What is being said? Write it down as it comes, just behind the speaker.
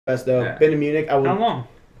Best though. Yeah. Been to Munich. I would. How long?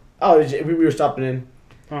 Oh, we were stopping in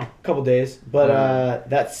Oh. a couple days, but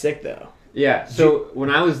that's sick though. Yeah. So when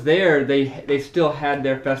I was there, they still had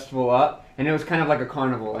their festival up, and it was kind of like a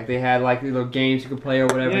carnival. Like they had like little games you could play or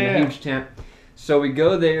whatever in a huge tent. So we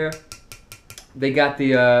go there. They got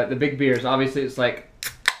the big beers. Obviously, it's like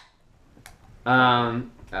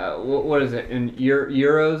what is it in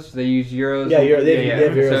euros? They use euros. Yeah, they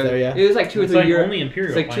have euros so there. Yeah. It was like 2 or 3 like euros. only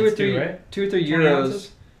Imperial It's like 2 or 3, pints too, right? 2 or 3 20 euros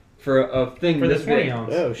ounces? for a thing For the this 20 big.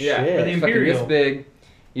 ounce. Oh shit. Yeah, For the it's fucking Imperial. this big.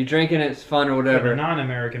 You drink it, it's fun or For whatever. the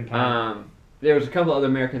non-American pint. There was a couple other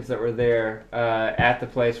Americans that were there at the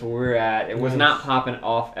place where we were at. It was not popping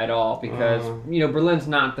off at all because Berlin's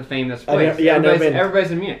not the famous place.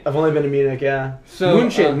 Everybody's in Munich. I've only been to Munich. Yeah. So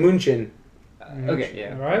Munchen. Okay,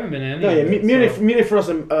 yeah. I haven't been in. No, yeah, Munich. Munich for us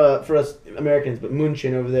Americans, but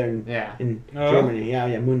Munchen over there in Germany.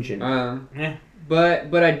 Yeah, Munchen.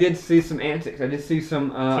 But I did see some antics. I did see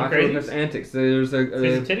some Oktoberfest antics. There's a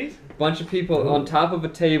titties? bunch of people on top of a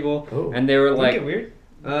table, and they were like, get weird.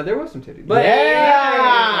 There was some titties. But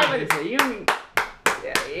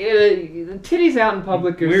the titties out in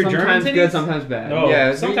public are Weird sometimes German good, titties? sometimes bad. No,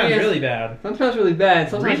 Yeah, sometimes really bad. Sometimes really bad.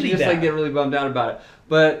 Sometimes Really you just like bad. get really bummed out about it.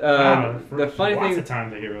 But the funny lots thing, of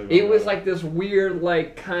times they get really it was bad. like this weird,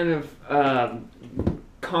 like kind of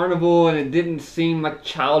carnival, and it didn't seem like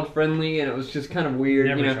child friendly, and it was just kind of weird,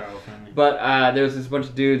 Never you know. child friendly. But there was this bunch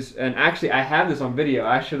of dudes, and actually I have this on video.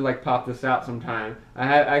 I should like pop this out sometime.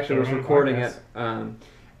 I was recording it.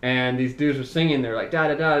 And these dudes were singing. They're like da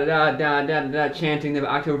da da da da da da da, chanting the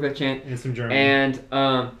Oktoberfest chant. And some German.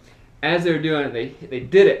 And as they were doing it, they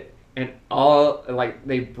did it, and all like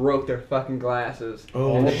they broke their fucking glasses,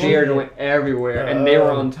 and the beer went everywhere, and they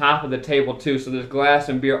were on top of the table too. So there's glass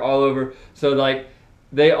and beer all over. So like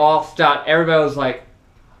they all stopped. Everybody was like,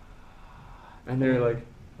 and they were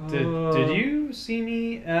like, Did you see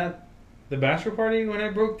me at the bachelor party when I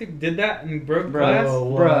did that and broke glass?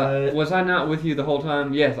 Bruh, was I not with you the whole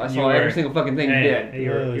time? Yes, I saw every single fucking thing you did. You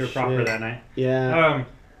were proper that night. Yeah.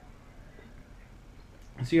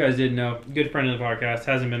 So you guys didn't know, good friend of the podcast,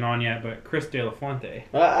 hasn't been on yet, but Chris De La Fuente.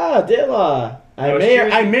 De La.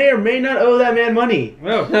 I may or may not owe that man money.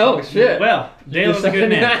 Oh shit. Well, De La's a good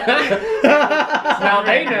man. Now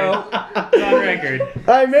they know. It's on record.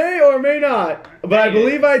 I may or may not, but I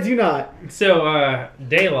believe I do not. So,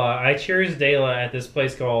 De La, I cheers De La at this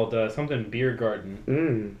place called something Beer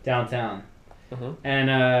Garden downtown.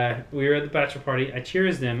 And we were at the bachelor party. I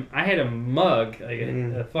cheers him. I had a mug, like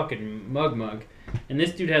a fucking mug. And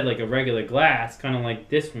this dude had like a regular glass, kind of like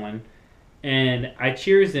this one. And I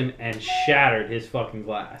cheers him and shattered his fucking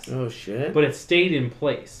glass. Oh shit. But it stayed in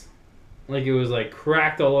place. Like it was like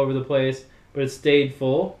cracked all over the place, but it stayed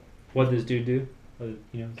full. What did this dude do?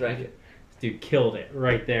 Drank it. This dude killed it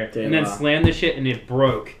right there. Damn. And then slammed the shit and it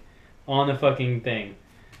broke on the fucking thing.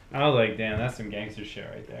 I was like, damn, that's some gangster shit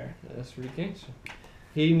right there. That's pretty gangster.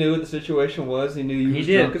 He knew what the situation was. He knew you was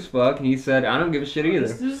did. drunk as fuck, and he said, "I don't give a shit either."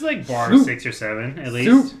 This is like bar Soup. 6 or 7 at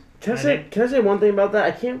least. Can I say one thing about that?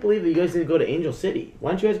 I can't believe that you guys didn't go to Angel City.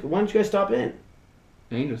 Why don't you guys stop in?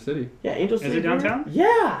 Angel City. Yeah, Angel City. Is it downtown?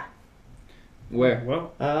 Yeah. Where?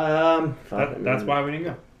 Well, that's why we didn't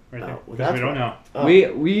go. Right there. Because we don't know. We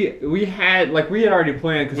had already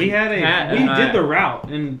planned. We did the route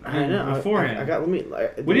and beforehand.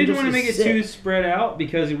 We didn't want to make it too spread out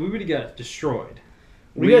because we would have got destroyed.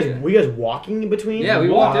 Were you guys walking in between? Yeah, we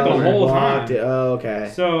walked the whole time. Oh,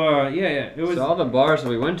 okay. So it was. So all the bars that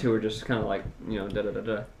we went to were just kind of like da da da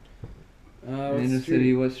da. Angel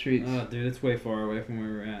City, what streets? Oh, dude, it's way far away from where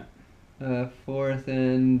we're at. 4th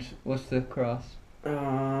and what's the cross?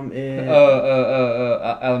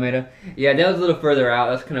 Alameda. Yeah, that was a little further out.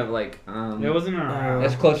 That's kind of like It wasn't our.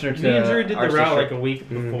 That's closer to. Me and Drew did the our route sister. like a week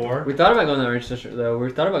before. We thought about going to Orange District though.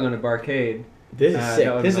 We thought about going to Barcade. This is sick.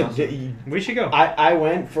 That was awesome. We should go. I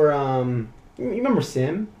went for you remember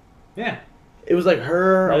Sim? Yeah. It was like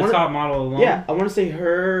her. The top model alone. Yeah, I want to say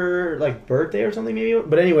her like birthday or something maybe.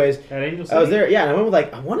 But anyways, At Angel City. I was there. Yeah, and I went with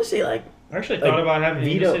like I want to say like. I actually thought about having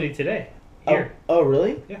Angel City today. Here. Oh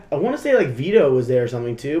really? Yeah. I want to say like Vito was there or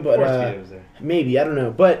something too, but Of course Vito was there. maybe I don't know.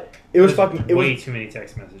 But it was fucking. It way was too many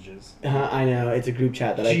text messages. I know it's a group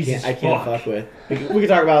chat that Jesus I can't fuck. fuck with. We can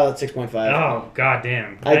talk about 6.5. Oh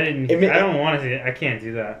goddamn! I don't want to. I can't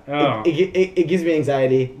do that. Oh, It gives me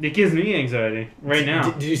anxiety. it gives me anxiety right now.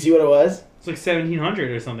 Did you see what it was? It's like 1700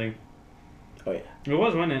 or something. Oh yeah. It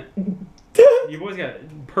was, wasn't it? You boys got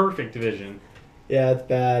perfect vision. Yeah, it's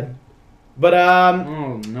bad. But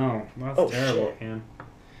Oh no, that's terrible, shit. Cam.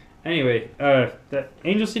 Anyway, that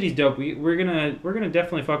Angel City's dope. We're gonna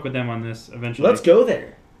definitely fuck with them on this eventually. let's go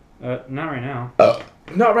there. Not right now.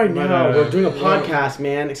 Not right But, now. We're doing a podcast,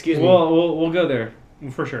 man. Excuse me. We'll go there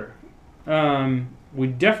for sure. We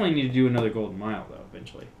definitely need to do another Golden Mile though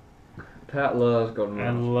eventually. Pat loves Golden I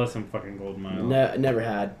Mile. love some fucking Golden Mile. Never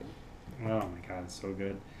had. Oh my god, it's so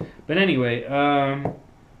good. But anyway,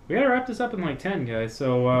 we gotta wrap this up in like 10, guys.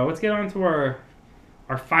 So let's get on to our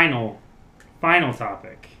final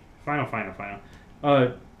topic. Final.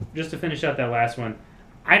 Just to finish out that last one,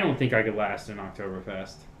 I don't think I could last in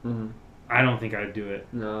Oktoberfest. Mm-hmm. I don't think I'd do it.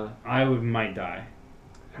 No. Might die.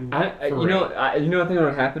 You know what I think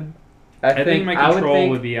would happen? I think my control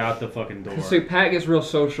would be out the fucking door. So Pat gets real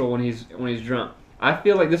social when he's drunk. I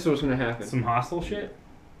feel like this is what's gonna happen. Some hostile shit?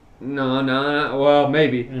 No. Well,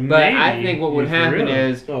 maybe. But I think what would happen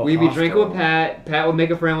is we'd be drinking with Pat. Pat would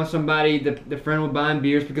make a friend with somebody. The friend would buy him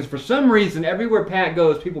beers because for some reason everywhere Pat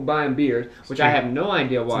goes, people buy him beers, which I have no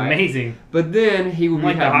idea why. It's amazing. But then he would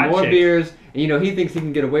Like have more chick. beers, and he thinks he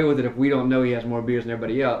can get away with it if we don't know he has more beers than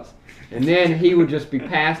everybody else. And then he would just be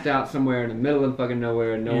passed out somewhere in the middle of fucking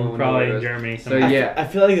nowhere, and no one would know probably where it in is. Germany. So yeah, I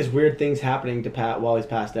feel like there's weird things happening to Pat while he's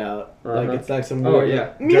passed out. Like it's like some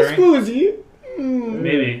weird. During- Scusi.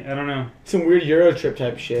 Maybe, I don't know. Some weird Euro trip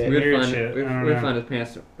type shit. Weird shit. I don't We'd know. find his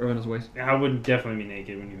pants around his waist. I would definitely be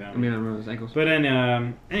naked when you found me. around his ankles. But then,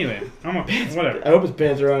 anyway, whatever. I hope his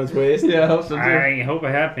pants are around his waist. Yeah, I hope so too. I hope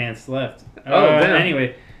I have pants left. Damn.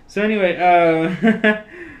 Anyway,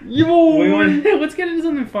 let's get into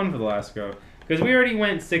something fun for the last go, because we already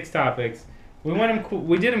went 6 topics. We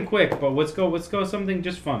did them quick, but let's go something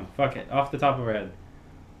just fun. Fuck it, off the top of our head.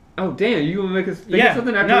 Oh damn! You want to make us think of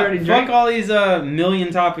something after we already fuck drank? all these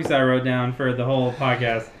million topics I wrote down for the whole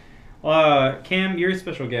podcast. Cam, you're a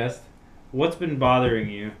special guest. What's been bothering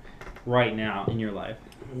you right now in your life?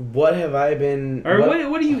 What have I been? Or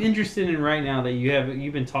what are you interested in right now that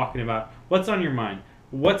you've been talking about? What's on your mind?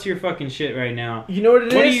 What's your fucking shit right now? You know what it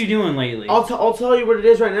is? What are you doing lately? I'll tell you what it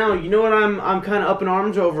is right now. You know what I'm kind of up in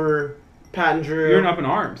arms over, Pat and Drew. You're up in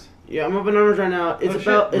arms. Yeah, I'm up in arms right now. It's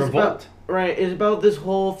about this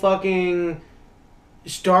whole fucking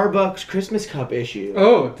Starbucks Christmas cup issue.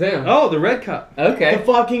 Oh damn! Oh, the red cup. Okay. The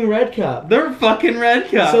fucking red cup. The fucking red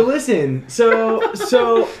cup. So listen.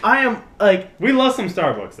 So I am like. We love some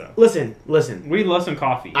Starbucks though. Listen. We love some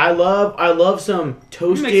coffee. I love some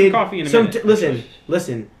toasted. We'll make some coffee in a minute.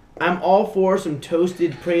 Listen. I'm all for some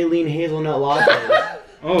toasted praline hazelnut lattes.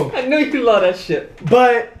 Oh, I know you love that shit.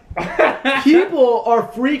 But people are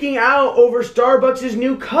freaking out over Starbucks'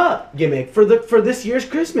 new cup gimmick for this year's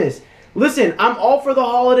Christmas. Listen, I'm all for the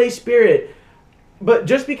holiday spirit, but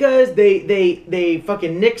just because they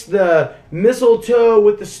fucking nix the mistletoe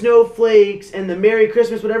with the snowflakes and the Merry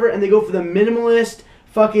Christmas whatever, and they go for the minimalist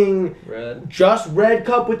fucking just red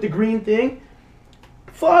cup with the green thing.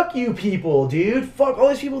 Fuck you people, dude. Fuck all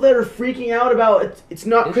these people that are freaking out about it's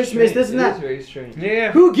not Christmas, strange. this and that. It's very strange.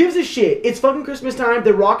 Yeah. Who gives a shit? It's fucking Christmas time.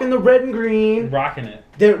 They're rocking the red and green. Rocking it.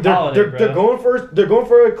 They're Holiday, they're going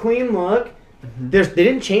for a clean look. Mm-hmm. They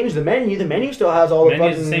didn't change the menu. The menu still has all the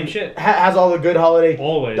Menu's fucking the same shit. Has all the good holiday.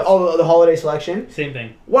 Always. All the holiday selection. Same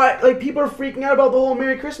thing. Why? Like people are freaking out about the whole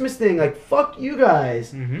Merry Christmas thing. Like fuck you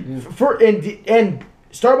guys. Mm-hmm. And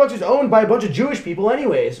Starbucks is owned by a bunch of Jewish people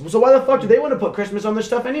anyways. So why the fuck do they want to put Christmas on their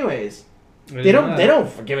stuff anyways? They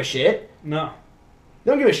don't give a shit. No.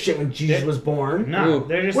 They don't give a shit when Jesus was born. No. Ooh.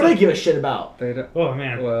 They're just. What do they give a shit about? They don't. Oh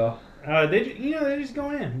man. Well. They're just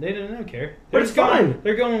going in. They don't care. But it's fine.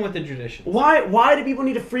 They're going with the tradition. Why do people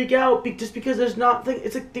need to freak out just because there's not?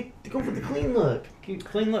 It's like they go for the clean look.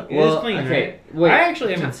 Clean look. Well, it is clean, okay, right? wait. I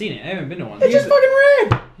actually haven't seen it. I haven't been to one. It's just fucking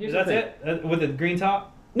red. Here's That's the thing. it? With the green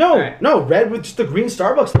top? No, Right. no, red with just the green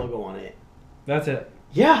Starbucks logo on it. That's it.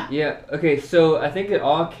 Yeah. Yeah. Okay. So I think it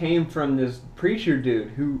all came from this preacher dude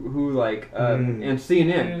who like and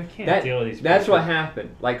CNN. I can't deal with these That's people. what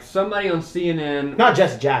happened. Like somebody on CNN. Not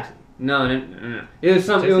Jesse Jackson. No. It was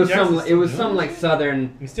some. Jesse It was Jackson's some. It was still some doing like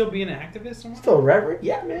southern. He's still being an activist somewhere? Still a reverend?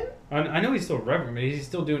 Yeah, man. I know he's still reverend, but he's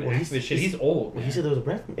still doing activist shit. He's old. Well, he said there was a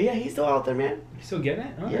reverend. Yeah, he's still out there, man. He's still getting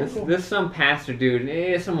it? Oh, Yeah. cool. This some pastor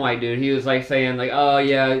dude, some white dude. He was like saying like, oh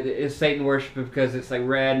yeah, it's Satan worship because it's like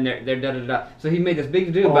red and they're da da da. So he made this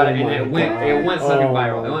big deal about it, and it went fucking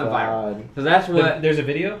viral. It went viral. So that's what. There's a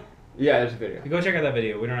video? Yeah, there's a video. Go check out that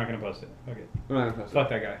video. We're not going to post it. Okay. We're not gonna post it. Fuck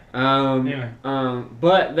that guy. Anyway.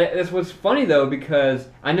 But that's what's funny though, because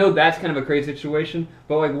I know that's kind of a crazy situation.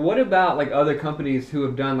 But like, what about like other companies who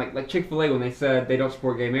have done like Chick-fil-A when they said they don't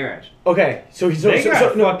support gay marriage? Okay, so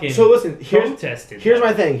listen. Protested. Here's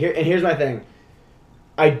my thing. Here's my thing.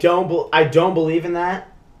 I don't believe in that.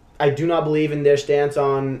 I do not believe in their stance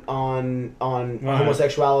on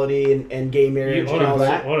homosexuality and gay marriage and all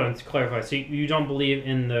that. Hold on, to clarify. So you don't believe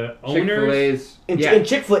in the Chick-fil-A's. owners? In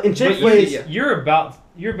Chick-fil-A's, You're about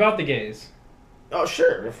the gays. oh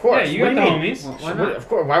sure, of course. Yeah, you got the homies. Well, why not? Of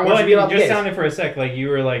course. Why Well, won't I you be mean, about the just gays? sounded for a sec like you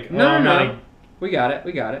were like, No. We got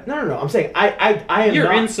it. No. I'm saying I am You're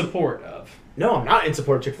not. in support of No, I'm not in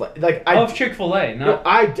support of Chick-fil-A. Like of Chick-fil-A. no, Not.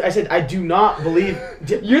 I said I do not believe.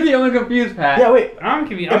 You're the only confused, Pat. Yeah, wait. I'm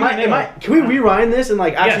confused. Am I? Can we rewind this and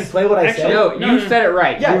like actually Yes. play what I Actually, said? No, No. you said it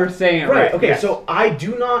right. Yeah, You were saying it right. right. Okay, Yes. so I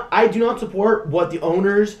do not support what the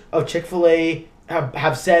owners of Chick-fil-A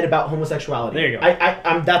have said about homosexuality. There you go.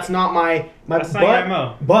 I'm that's not my That's not your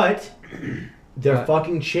MO. But their What?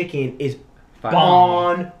 fucking chicken is Fine.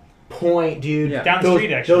 on point, dude. Yeah. Down the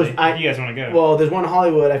street, actually. if I, you guys want to go. well, there's one in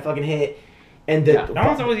Hollywood I fucking hit, and the Yeah. that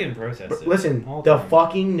one's always getting processed. listen, All the time.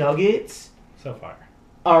 fucking nuggets So far.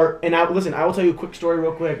 are. And I will tell you a quick story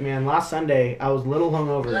real quick, man. Last Sunday I was a little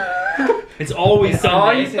hungover. It's always It's Sunday.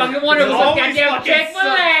 always fucking wonderful. It's always Goddamn fucking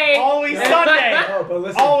Chick-fil-A. Always Yeah. Sunday. Oh, but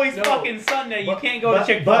listen, Always no. fucking Sunday. You But- can't go but-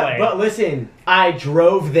 to Chick-fil-A. But listen, I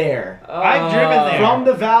drove there I've driven there. from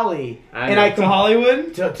the valley, and I to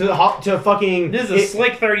Hollywood. to fucking. This is a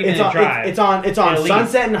slick 30-minute drive. It's on At least.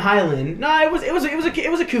 Sunset and Highland. No, it was a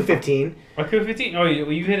Q15. A Q15. Oh,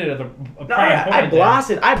 you hit it at a No, prime point.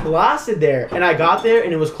 I blasted there, and I got there,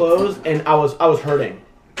 and it was closed, and I was hurting.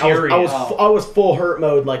 Furious. I was full hurt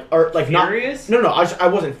mode, like Furious? not. No, I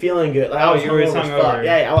wasn't feeling good. Like, I Oh, was you were hungover as hungover. fuck.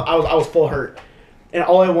 Yeah, I was full hurt, and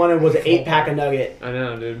all I wanted was an 8-pack of nugget, I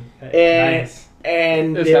know, dude. and Nice.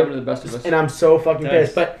 and This they- happened to the best of us. and I'm so fucking Nice.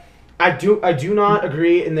 pissed. But I do not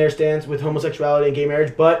agree in their stance with homosexuality and gay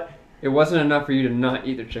marriage. But It wasn't enough for you to not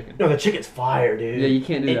eat their chicken. no, the chicken's fire, dude. Yeah, you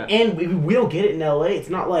can't do that. And we don't get it in LA. It's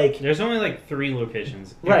not like There's only like 3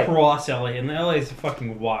 locations Right. across LA, and LA is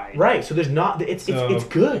fucking wide. right. So there's not. It's So-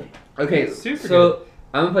 good. Okay, Super so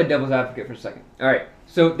I'm gonna play devil's advocate for a second. All right,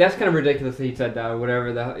 so that's kind of ridiculous that he said that, or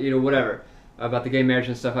whatever whatever about the gay marriage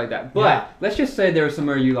and stuff like that. But Yeah. let's just say there was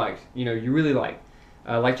somewhere you liked, you really liked,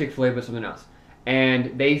 like Chick-fil-A, but something else, and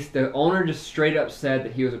the owner just straight up said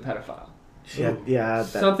that he was a pedophile. Yeah.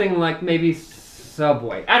 Something like maybe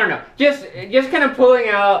Subway. I don't know. Just kind of pulling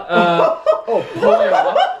out.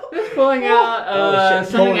 Just pulling out Oh, shit.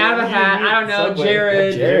 something Pulling out of a hat. I don't know, Subway.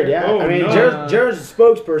 Jared. Jared, yeah. Oh, I mean, no. Jared's a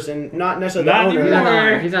spokesperson, not necessarily Not the even He's not owner. the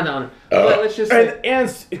owner. He's not the owner. But let's just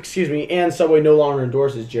say, And Subway no longer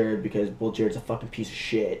endorses Jared because Jared's a fucking piece of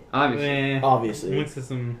shit. obviously. Obviously. Mixed with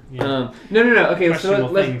some. Yeah. No. Okay, so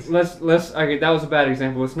Questionable things. let's. Okay, that was a bad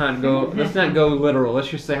example. Let's not go. Let's not go literal. Let's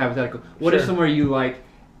just say hypothetical. What if Sure. somewhere you like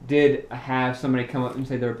did have somebody come up and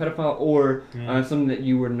say they're a pedophile, or Yeah. something that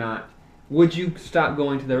you were not? Would you stop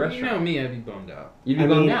going to the You restaurant? know me, I'd be bummed out. You'd be I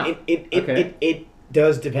bummed mean, out. it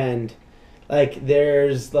does depend. Like,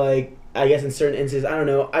 there's, like, I guess in certain instances, I don't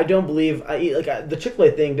know. I don't believe, the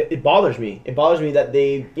Chick-fil-A thing, it bothers me. It bothers me that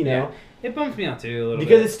they, Yeah. It bums me out too a little bit.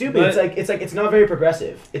 because it's stupid. But It's not very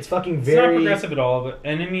progressive. It's fucking it's very. not progressive at all. But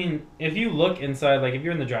I mean, if you look inside, like if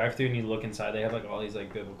you're in the drive-thru and you look inside, they have like all these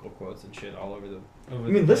like biblical quotes and shit all over the. I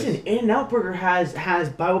mean, listen, In-N-Out Burger has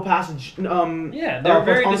Bible passage. Yeah, they're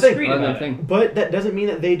very on the thing. discreet Another about it. thing. But that doesn't mean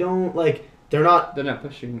that they don't, like, they're not. They're not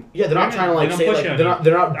pushing. Yeah, they're not They're trying to not- like they say don't like push it they're on not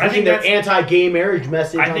they're not I pushing think their that's- anti-gay marriage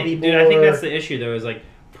message I on think, people. dude, I think or- that's the issue though. Is like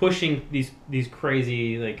pushing these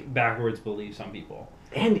crazy like backwards beliefs on people.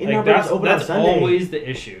 And Like In-N-Out Burger's that's open on that's Sunday. always the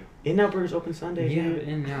issue. In-N-Out Burger's open Sunday. Yeah, dude. but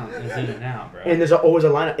In-N-Out is In-N-Out, bro. And there's always a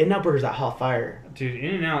lineup. In-N-Out Burger's that hot fire. Dude,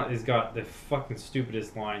 In-N-Out has got the fucking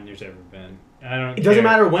stupidest line there's ever been. I don't. It doesn't care.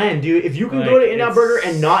 matter when, dude. If you can Like, go to In-N-Out it's- Burger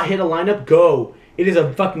and not hit a lineup, go. It is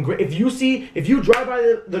a fucking great. If you drive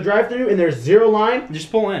by the drive-through and there's zero line,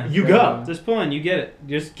 Just pull in. you go. Just pull in. You get it.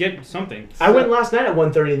 Just get something. I went last night at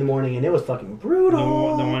 1:30 in the morning and it was fucking The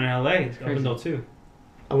brutal. one in LA is Crazy. open until 2.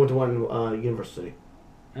 I went to one in University.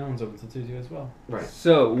 That one's open until 2 too as well. Right.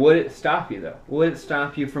 So would it stop you though? Would it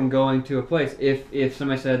stop you from going to a place if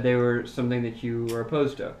somebody said they were something that you were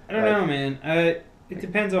opposed to? I don't know, man. It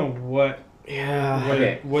depends on what Yeah.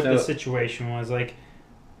 Okay, what so- the situation was. Like,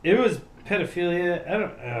 it was pedophilia. I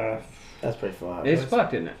don't. That's pretty fucked. It's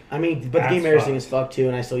fucked, isn't it? I mean, but the gay That's marriage fucked. thing is fucked too,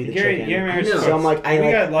 and I still eat the Gay chicken. marriage I know. sucks. So I'm like,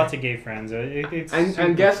 we got lots of gay friends. It's I'm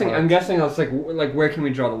super guessing. fucked. I'm guessing. It's like where can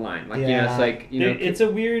we draw the line? Like Yeah. it's like It's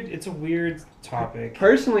a weird topic.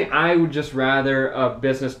 Personally, I would just rather a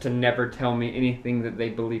business to never tell me anything that they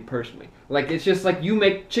believe personally. Like, it's just like, you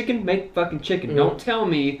make chicken, make fucking chicken. Mhm. Don't tell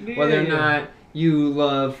me whether or Yeah. not you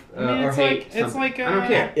love I mean, or it's hate like- it's something. like, I don't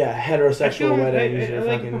care. Yeah, heterosexual weddings. I or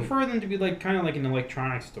like fucking, prefer them to be like kind of like an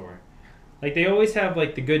electronics store. Like they always have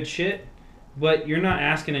like the good shit, but you're not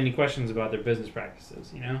asking any questions about their business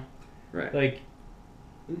practices. You know, Right. like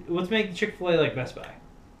let's make Chick-fil-A like Best Buy.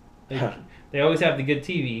 Like, they always have the good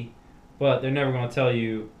TV, but they're never going to tell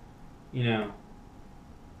you, you know,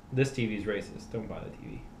 this TV's racist. Don't buy the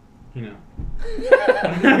TV. You know.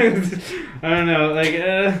 I don't know. Like,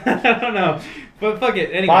 I don't know. But fuck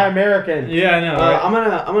it. Anyway. Buy American. Yeah, I know. Right?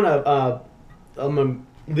 I'm gonna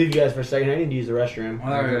leave you guys for a second. I need to use the restroom. All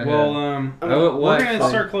right. Well, we're gonna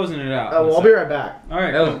start closing it out. Well, I'll be right back. All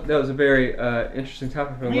right. That was a very interesting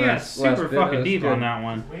topic for the last. Super bit. fucking deep on that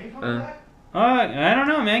one. Back? I don't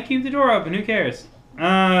know, man. Keep the door open. Who cares?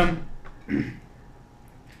 Oh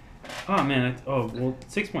man.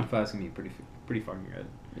 6.5 is gonna be pretty fucking good.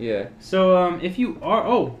 Yeah. So if you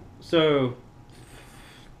are so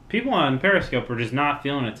people on Periscope are just not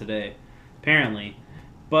feeling it today, apparently.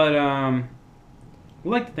 But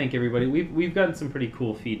we'd like to thank everybody. We've gotten some pretty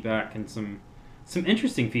cool feedback and some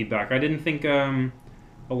interesting feedback. I didn't think a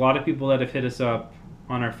lot of people that have hit us up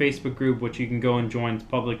on our Facebook group, which you can go and join, it's a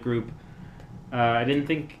public group. I didn't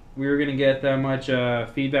think we were gonna get that much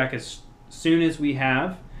feedback as soon as we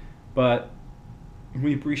have, but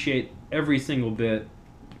we appreciate every single bit,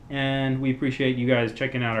 and we appreciate you guys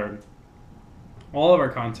checking out all of our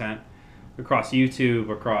content across YouTube,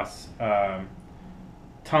 across what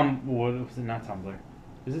was it? Not Tumblr.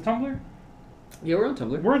 Is it Tumblr? Yeah, we're on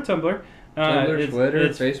Tumblr. We're on Tumblr. Tumblr, Twitter,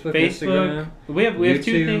 Facebook, Instagram. We have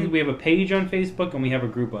two things. We have a page on Facebook and we have a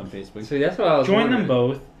group on Facebook. So that's what I was Join wondering. them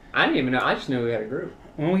both. I didn't even know. I just knew we had a group.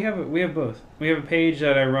 Well, we have both. We have a page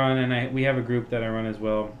that I run, and we have a group that I run as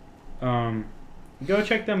well. Go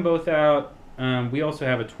check them both out. We also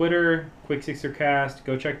have a Twitter, Quick Sixer Cast.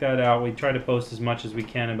 Go check that out. We try to post as much as we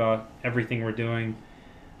can about everything we're doing.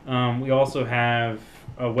 We also have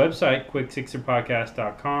a website,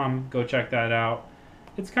 quicksixerpodcast.com. Go check that out.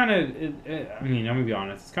 It's kind of, I mean, I'm going to be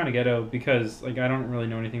honest, it's kind of ghetto because like I don't really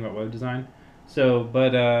know anything about web design. So, but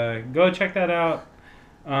go check that out.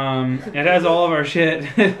 It has all of our shit.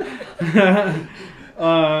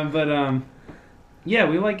 Yeah,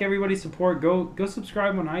 we like everybody's support. Go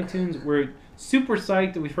subscribe on iTunes. We're super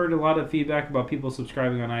psyched that we've heard a lot of feedback about people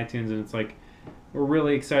subscribing on iTunes, and it's like we're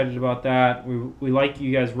really excited about that. We like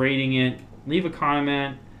you guys rating it. Leave a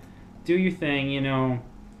comment. Do your thing, you know.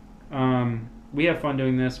 We have fun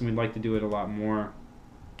doing this, and we'd like to do it a lot more.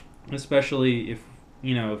 Especially if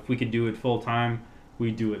we could do it full time,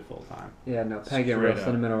 we do it full time. Yeah, no, Pat getting real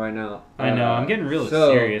sentimental right now. I know, I'm getting real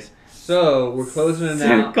serious. So we're closing it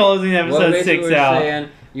out. Closing episode 6 out.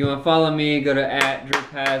 You want to follow me? Go to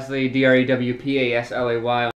 @DrewPasley, DrewPaslay